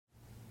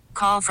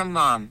call from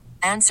mom.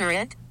 Answer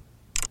it.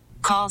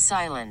 Call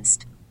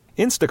silenced.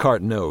 Instacart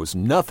knows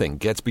nothing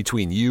gets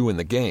between you and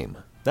the game.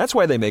 That's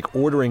why they make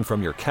ordering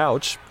from your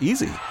couch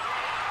easy.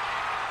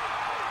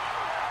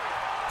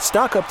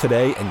 Stock up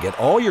today and get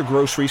all your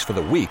groceries for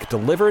the week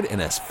delivered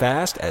in as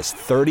fast as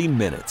 30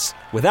 minutes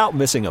without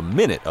missing a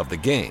minute of the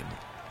game.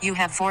 You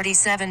have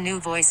 47 new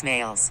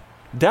voicemails.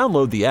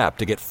 Download the app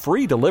to get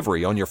free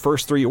delivery on your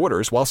first 3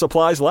 orders while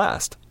supplies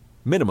last.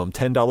 Minimum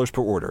 $10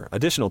 per order.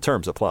 Additional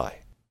terms apply.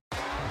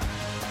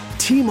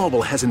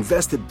 T-Mobile has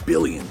invested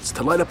billions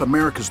to light up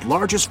America's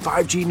largest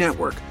 5G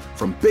network,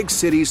 from big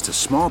cities to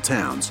small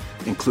towns,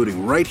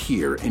 including right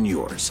here in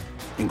yours.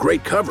 And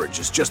great coverage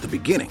is just the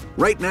beginning.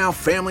 Right now,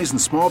 families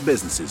and small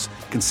businesses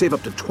can save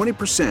up to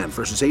 20%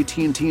 versus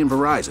AT&T and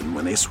Verizon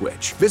when they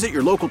switch. Visit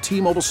your local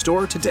T-Mobile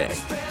store today.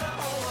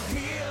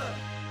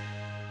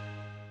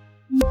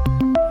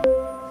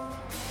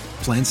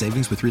 Plan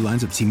savings with 3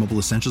 lines of T-Mobile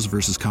Essentials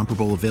versus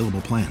comparable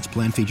available plans.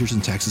 Plan features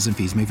and taxes and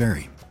fees may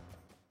vary.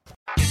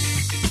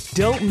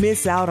 Don't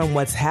miss out on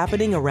what's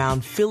happening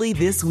around Philly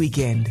this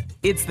weekend.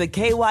 It's the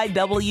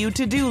KYW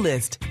To-Do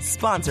List,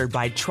 sponsored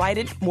by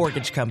Trident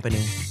Mortgage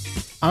Company.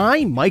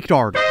 I'm Mike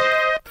Darden.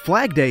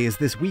 Flag Day is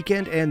this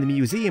weekend, and the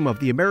Museum of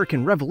the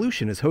American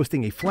Revolution is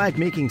hosting a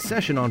flag-making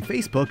session on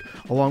Facebook,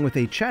 along with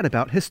a chat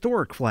about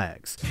historic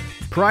flags.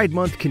 Pride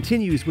Month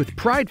continues with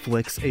Pride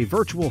Flicks, a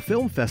virtual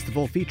film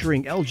festival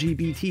featuring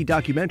LGBT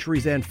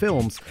documentaries and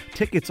films.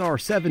 Tickets are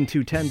 $7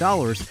 to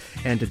 $10,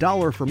 and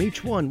 $1 from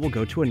each one will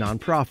go to a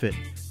nonprofit.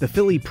 The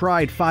Philly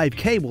Pride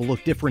 5K will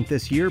look different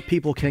this year.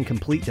 People can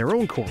complete their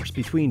own course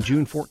between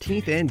June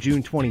 14th and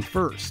June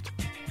 21st.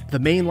 The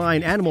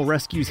Mainline Animal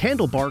Rescue's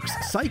Handlebarks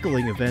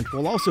cycling event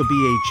will also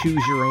be a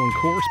choose-your-own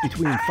course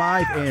between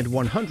 5 and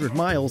 100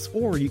 miles,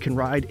 or you can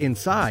ride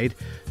inside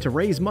to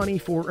raise money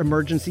for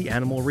emergency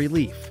animal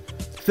relief.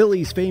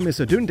 Philly's famous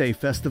Odunde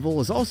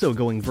Festival is also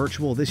going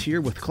virtual this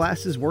year with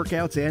classes,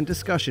 workouts, and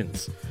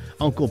discussions.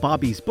 Uncle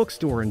Bobby's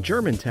Bookstore in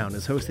Germantown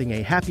is hosting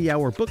a happy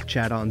hour book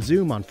chat on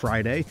Zoom on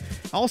Friday.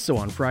 Also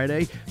on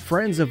Friday,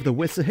 Friends of the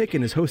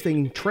Wissahickon is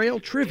hosting Trail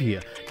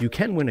Trivia. You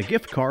can win a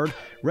gift card.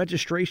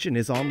 Registration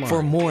is online.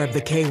 For more of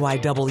the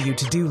KYW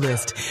To-Do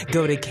List,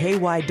 go to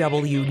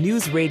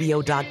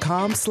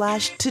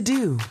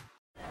kywnewsradio.com/to-do.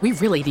 We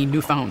really need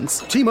new phones.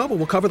 T-Mobile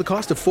will cover the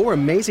cost of 4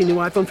 amazing new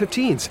iPhone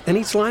 15s, and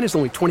each line is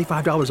only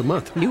 $25 a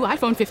month. New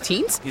iPhone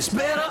 15s? It's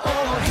better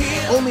over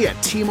here. Only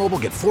at T-Mobile,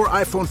 get 4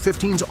 iPhone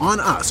 15s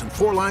on us and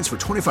 4 lines for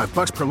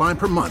 $25 per line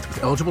per month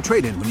with eligible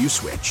trade-in when you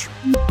switch.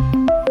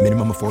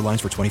 Minimum of 4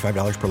 lines for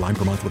 $25 per line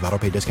per month with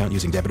autopay discount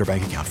using debit or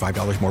bank account.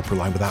 $5 more per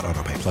line without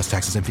autopay, plus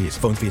taxes and fees.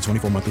 Phone fee at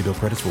 24 monthly bill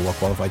credits for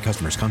well-qualified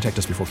customers. Contact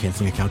us before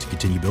canceling account to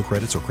continue bill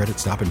credits or credit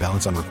stop and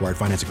balance on required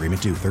finance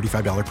agreement due.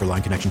 $35 per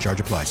line connection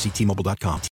charge applies. See T-Mobile.com.